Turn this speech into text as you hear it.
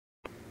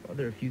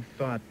Father, if you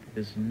thought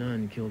this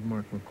nun killed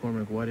Mark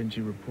McCormick, why didn't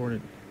you report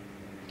it?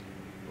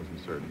 Wasn't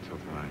certain until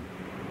tonight.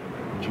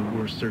 But you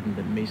were certain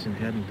that Mason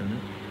hadn't done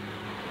it?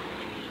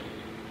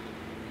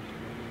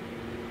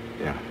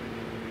 Yeah.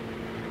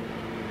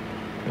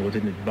 Well,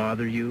 didn't it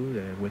bother you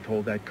to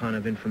withhold that kind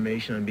of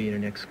information on being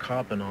an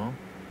ex-cop and all?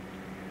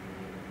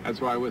 That's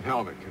why I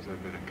withheld it, because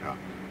I've been a cop.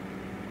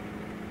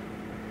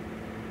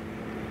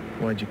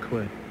 Why'd you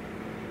quit?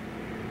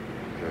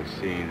 I've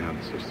seen how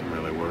the system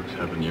really works,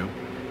 haven't you?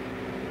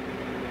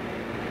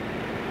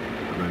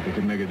 But if it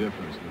could make a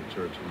difference in the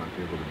church, I might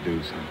be able to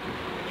do something.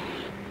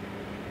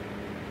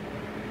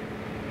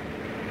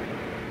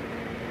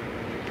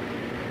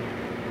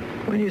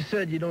 When you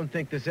said you don't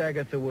think this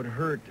Agatha would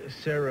hurt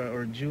Sarah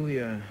or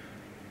Julia,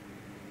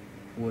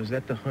 was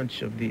that the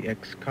hunch of the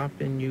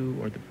ex-cop in you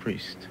or the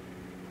priest?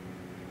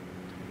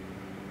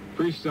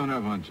 Priests don't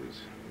have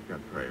hunches. They've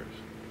got prayers.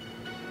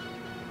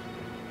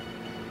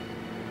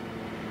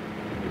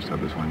 Just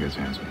hope this one gets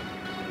answered.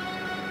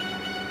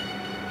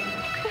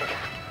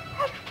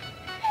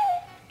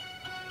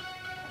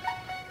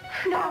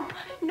 No,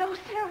 no,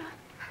 Sarah.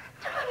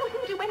 I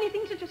wouldn't do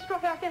anything to destroy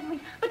our family.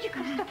 But you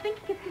gotta stop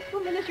thinking of this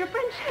woman as your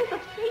friend. She's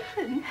of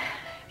Satan.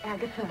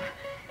 Agatha,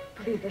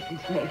 please listen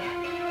to me.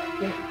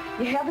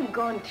 You haven't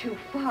gone too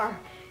far.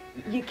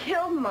 You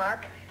killed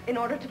Mark in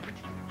order to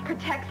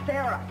protect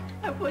Sarah.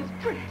 I was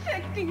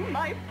protecting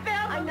my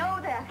family. I know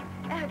that,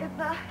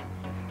 Agatha.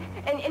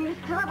 And you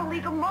still have a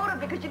legal motive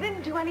because you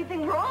didn't do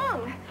anything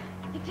wrong.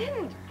 You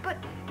didn't. But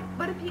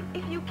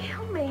if you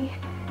kill me,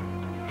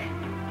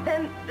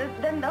 then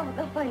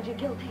they'll find you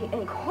guilty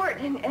in court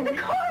and The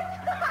court?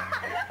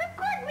 The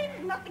court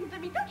means nothing to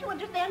me. Don't you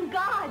understand?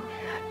 God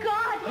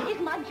is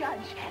my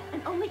judge,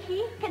 and only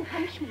He can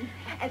punish me,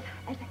 as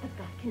God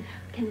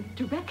can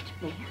direct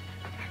me.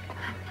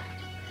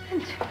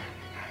 And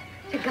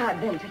to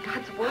God, then, to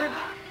God's word.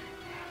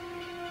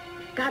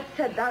 God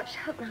said, "Thou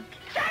shalt not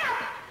kill." Shut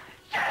up!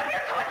 Shut up!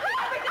 You're twisting!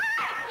 Oh my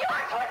God! You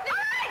are twisting!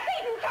 All right,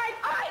 Satan, guys!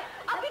 All right,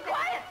 I'll be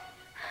quiet.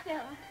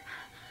 Sarah,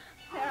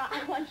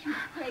 I want you to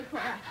pray for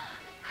us.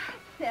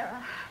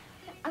 Sarah,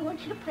 I want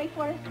you to pray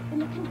for us in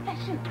the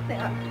confession,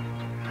 Sarah.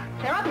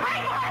 Sarah,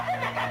 pray for us in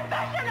the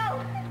confessional!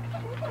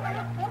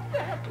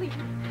 Sarah, please.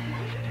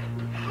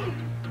 Please.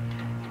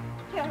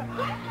 Sarah.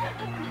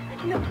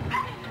 No.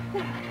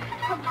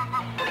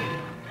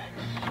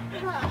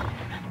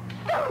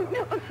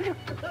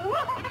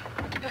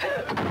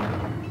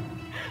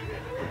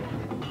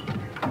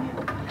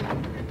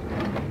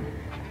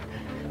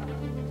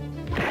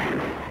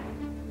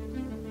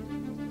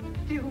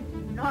 Do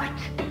not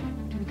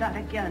do that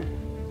again.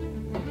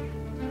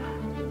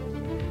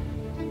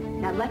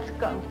 Now let's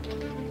go.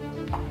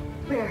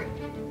 Where?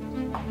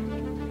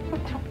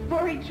 Don't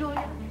worry,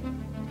 Julia.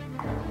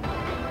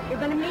 You're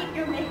gonna meet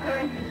your maker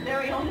in his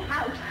very own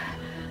house.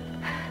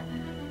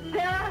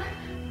 Sarah,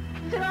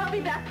 I'll be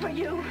back for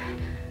you.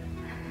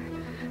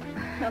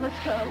 Now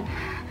let's go.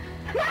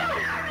 No,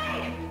 not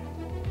me!